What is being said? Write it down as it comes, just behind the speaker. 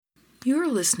You are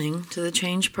listening to the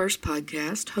Change Purse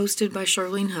podcast, hosted by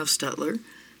Charlene Huffstutler,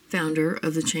 founder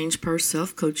of the Change Purse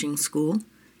Self-Coaching School,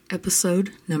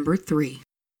 episode number 3.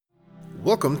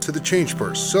 Welcome to the Change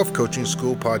Purse Self-Coaching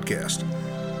School podcast,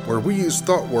 where we use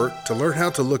thought work to learn how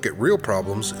to look at real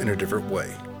problems in a different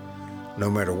way.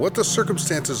 No matter what the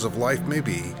circumstances of life may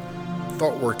be,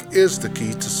 thought work is the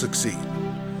key to succeed.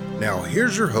 Now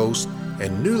here's your host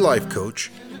and new life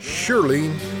coach,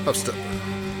 Charlene Huffstutler.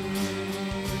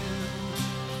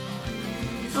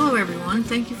 Hello everyone,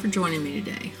 thank you for joining me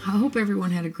today. I hope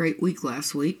everyone had a great week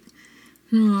last week.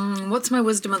 What's my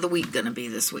wisdom of the week going to be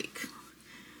this week?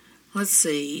 Let's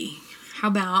see. How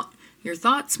about your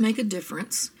thoughts make a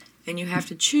difference and you have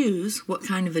to choose what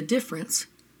kind of a difference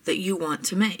that you want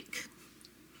to make?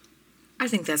 I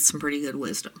think that's some pretty good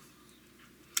wisdom.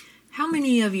 How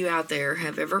many of you out there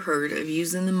have ever heard of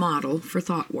using the model for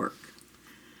thought work?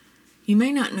 You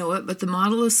may not know it, but the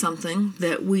model is something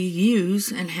that we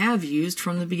use and have used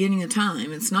from the beginning of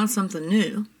time. It's not something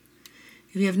new.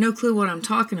 If you have no clue what I'm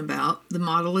talking about, the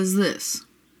model is this.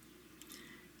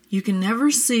 You can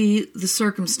never see the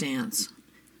circumstance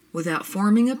without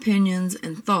forming opinions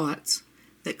and thoughts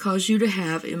that cause you to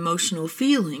have emotional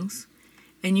feelings,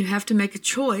 and you have to make a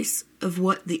choice of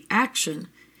what the action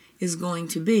is going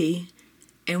to be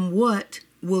and what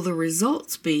will the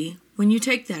results be when you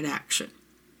take that action.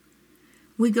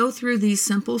 We go through these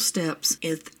simple steps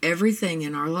with everything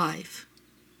in our life.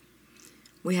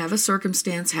 We have a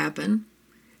circumstance happen,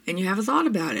 and you have a thought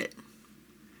about it.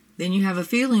 Then you have a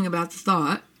feeling about the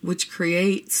thought, which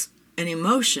creates an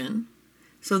emotion.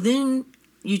 So then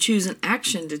you choose an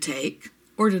action to take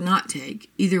or to not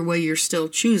take. Either way, you're still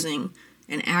choosing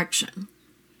an action.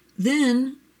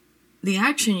 Then the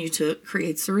action you took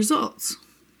creates the results.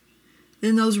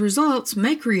 Then those results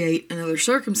may create another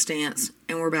circumstance,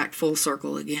 and we're back full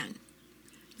circle again.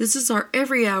 This is our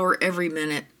every hour, every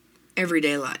minute,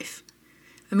 everyday life.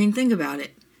 I mean, think about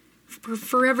it.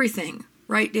 For everything,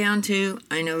 right down to,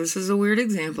 I know this is a weird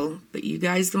example, but you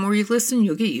guys, the more you listen,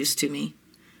 you'll get used to me.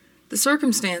 The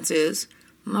circumstance is,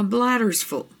 my bladder's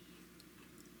full.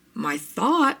 My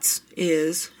thoughts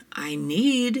is, I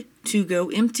need to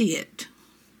go empty it.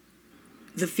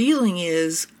 The feeling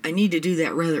is, I need to do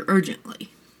that rather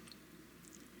urgently.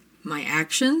 My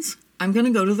actions, I'm going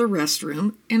to go to the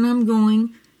restroom and I'm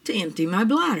going to empty my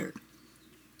bladder.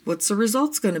 What's the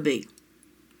results going to be?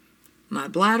 My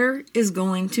bladder is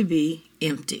going to be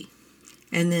empty.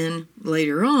 And then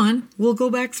later on, we'll go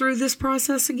back through this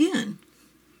process again.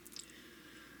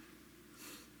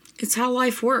 It's how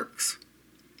life works.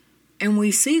 And we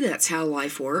see that's how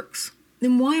life works.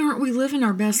 Then why aren't we living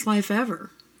our best life ever?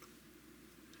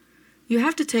 You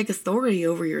have to take authority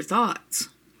over your thoughts.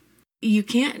 You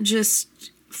can't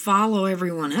just follow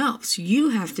everyone else.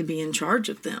 You have to be in charge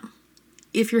of them.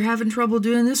 If you're having trouble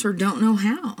doing this or don't know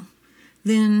how,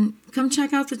 then come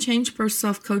check out the Change Purse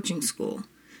Self-Coaching School.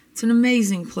 It's an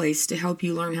amazing place to help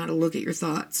you learn how to look at your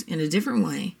thoughts in a different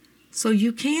way so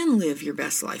you can live your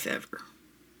best life ever.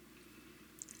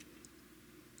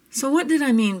 So what did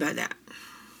I mean by that?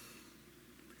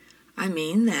 I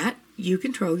mean that you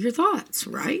control your thoughts,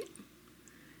 right?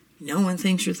 No one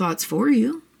thinks your thoughts for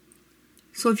you.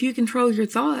 So if you control your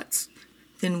thoughts,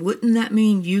 then wouldn't that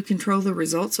mean you control the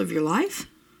results of your life?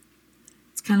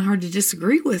 It's kind of hard to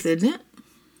disagree with, isn't it?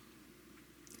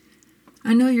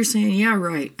 I know you're saying, yeah,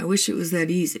 right, I wish it was that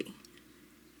easy.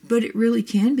 But it really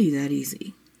can be that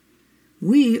easy.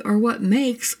 We are what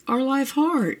makes our life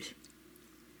hard.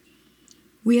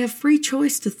 We have free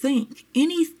choice to think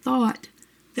any thought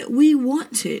that we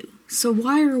want to. So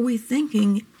why are we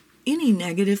thinking any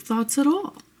negative thoughts at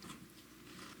all?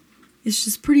 It's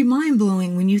just pretty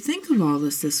mind-blowing when you think of all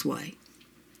this way.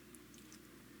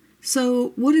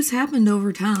 So what has happened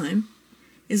over time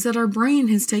is that our brain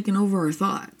has taken over our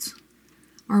thoughts.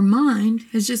 Our mind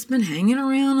has just been hanging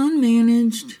around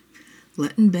unmanaged,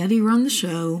 letting Betty run the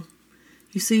show.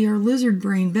 You see, our lizard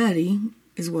brain Betty,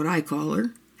 is what I call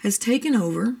her, has taken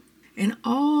over, and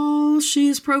all she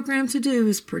is programmed to do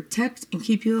is protect and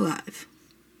keep you alive.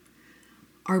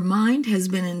 Our mind has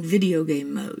been in video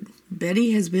game mode.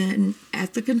 Betty has been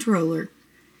at the controller,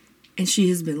 and she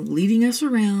has been leading us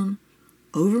around,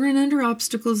 over and under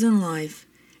obstacles in life,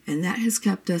 and that has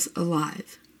kept us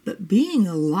alive. But being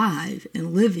alive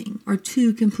and living are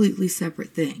two completely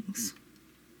separate things.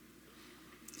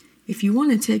 If you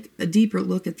want to take a deeper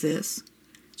look at this,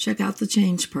 check out the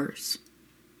Change Purse.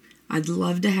 I'd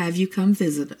love to have you come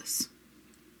visit us.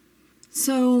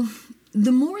 So,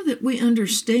 the more that we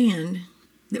understand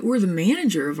that we're the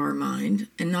manager of our mind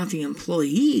and not the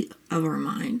employee of our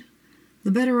mind,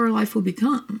 the better our life will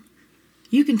become.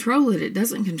 You control it, it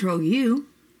doesn't control you.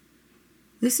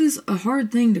 This is a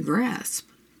hard thing to grasp.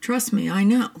 Trust me, I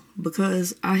know,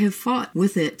 because I have fought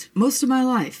with it most of my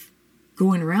life,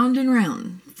 going round and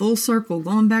round, full circle,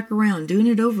 going back around, doing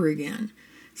it over again.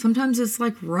 Sometimes it's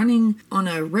like running on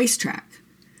a racetrack,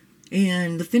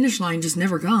 and the finish line just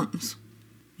never comes.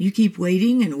 You keep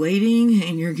waiting,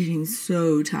 and you're getting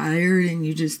so tired, and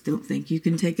you just don't think you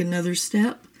can take another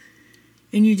step,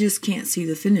 and you just can't see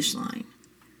the finish line.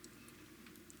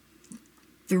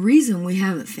 The reason we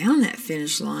haven't found that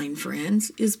finish line,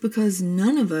 friends, is because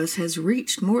none of us has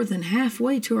reached more than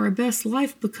halfway to our best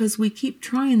life because we keep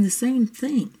trying the same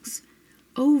things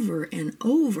over and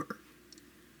over,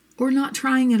 or not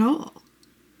trying at all.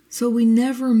 So we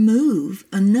never move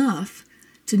enough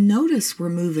to notice we're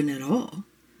moving at all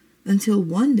until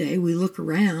one day we look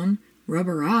around, rub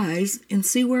our eyes, and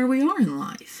see where we are in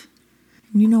life.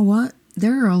 You know what?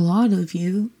 There are a lot of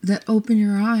you that open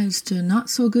your eyes to a not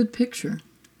so good picture.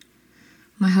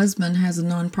 My husband has a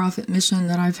nonprofit mission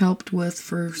that I've helped with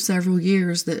for several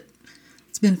years that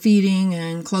it's been feeding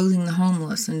and clothing the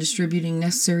homeless and distributing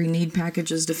necessary need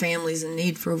packages to families in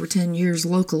need for over 10 years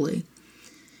locally.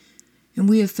 And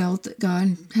we have felt that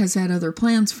God has had other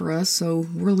plans for us, so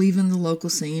we're leaving the local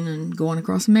scene and going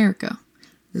across America.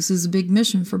 This is a big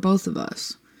mission for both of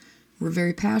us. We're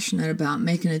very passionate about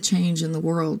making a change in the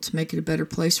world to make it a better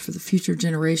place for the future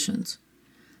generations.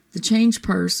 The Change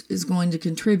Purse is going to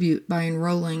contribute by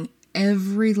enrolling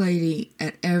every lady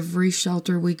at every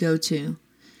shelter we go to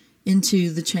into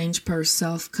the Change Purse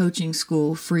self-coaching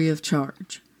school free of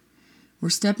charge. We're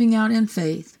stepping out in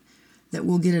faith that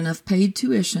we'll get enough paid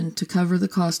tuition to cover the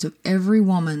cost of every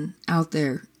woman out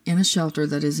there in a shelter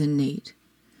that is in need.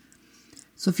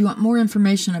 So if you want more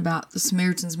information about the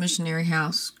Samaritan's Missionary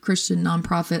House, Christian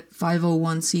nonprofit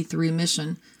 501c3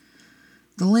 mission,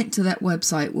 the link to that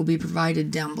website will be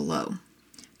provided down below.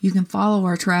 You can follow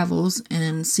our travels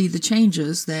and see the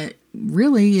changes that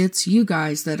really it's you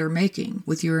guys that are making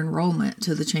with your enrollment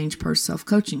to the Change Purse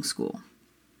Self-Coaching School.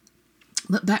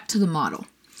 But back to the model.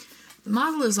 The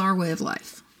model is our way of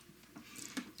life.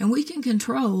 And we can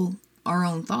control our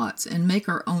own thoughts and make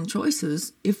our own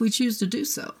choices if we choose to do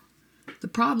so. The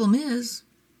problem is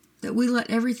that we let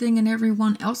everything and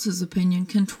everyone else's opinion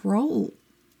control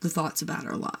the thoughts about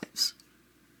our lives.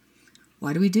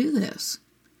 Why do we do this?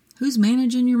 Who's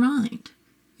managing your mind?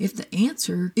 If the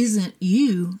answer isn't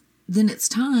you, then it's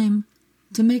time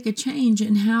to make a change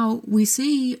in how we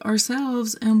see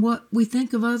ourselves and what we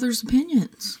think of others'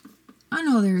 opinions. I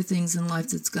know there are things in life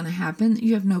that's going to happen that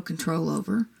you have no control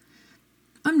over.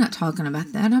 I'm not talking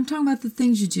about that. I'm talking about the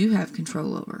things you do have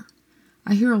control over.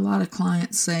 I hear a lot of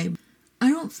clients say, I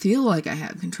don't feel like I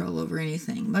have control over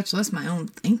anything, much less my own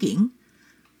thinking.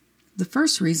 The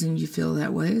first reason you feel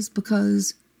that way is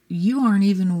because you aren't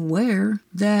even aware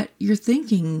that you're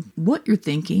thinking what you're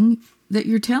thinking, that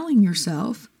you're telling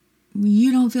yourself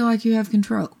you don't feel like you have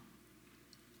control.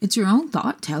 It's your own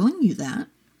thought telling you that.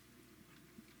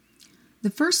 The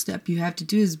first step you have to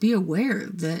do is be aware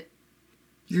that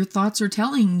your thoughts are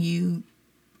telling you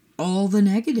all the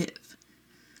negative.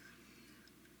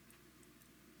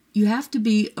 You have to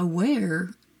be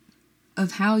aware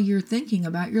of how you're thinking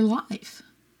about your life.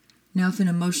 Now, if an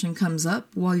emotion comes up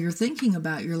while you're thinking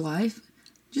about your life,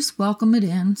 just welcome it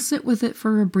in, sit with it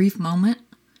for a brief moment,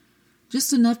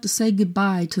 just enough to say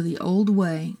goodbye to the old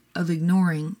way of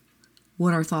ignoring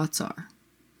what our thoughts are.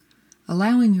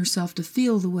 Allowing yourself to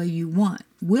feel the way you want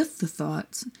with the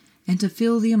thoughts and to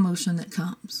feel the emotion that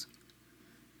comes.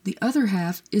 The other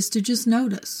half is to just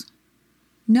notice.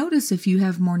 Notice if you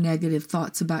have more negative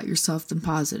thoughts about yourself than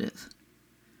positive.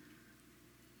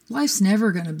 Life's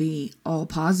never going to be all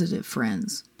positive,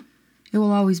 friends. It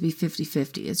will always be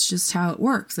 50-50. It's just how it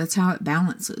works. That's how it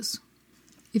balances.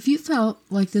 If you felt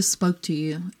like this spoke to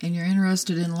you and you're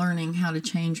interested in learning how to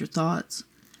change your thoughts,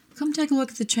 come take a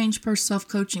look at the Change Purse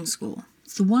Self-Coaching School.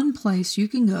 It's the one place you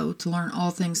can go to learn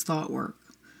all things thought work.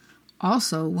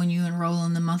 Also, when you enroll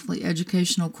in the monthly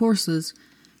educational courses,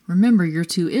 remember your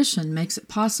tuition makes it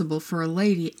possible for a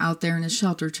lady out there in a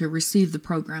shelter to receive the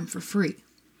program for free.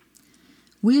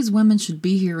 We as women should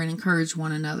be here and encourage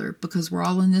one another because we're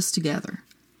all in this together.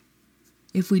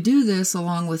 If we do this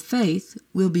along with faith,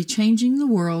 we'll be changing the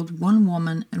world one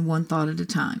woman and one thought at a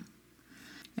time.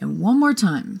 And one more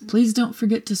time, please don't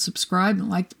forget to subscribe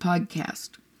and like the podcast.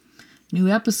 New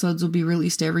episodes will be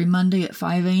released every Monday at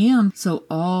 5 a.m., so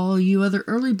all you other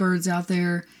early birds out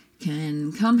there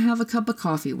can come have a cup of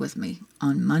coffee with me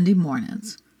on Monday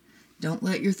mornings. Don't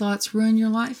let your thoughts ruin your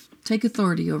life. Take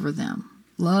authority over them.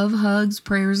 Love, hugs,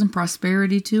 prayers, and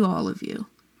prosperity to all of you.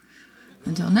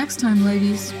 Until next time,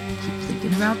 ladies, keep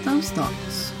thinking about those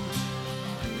thoughts.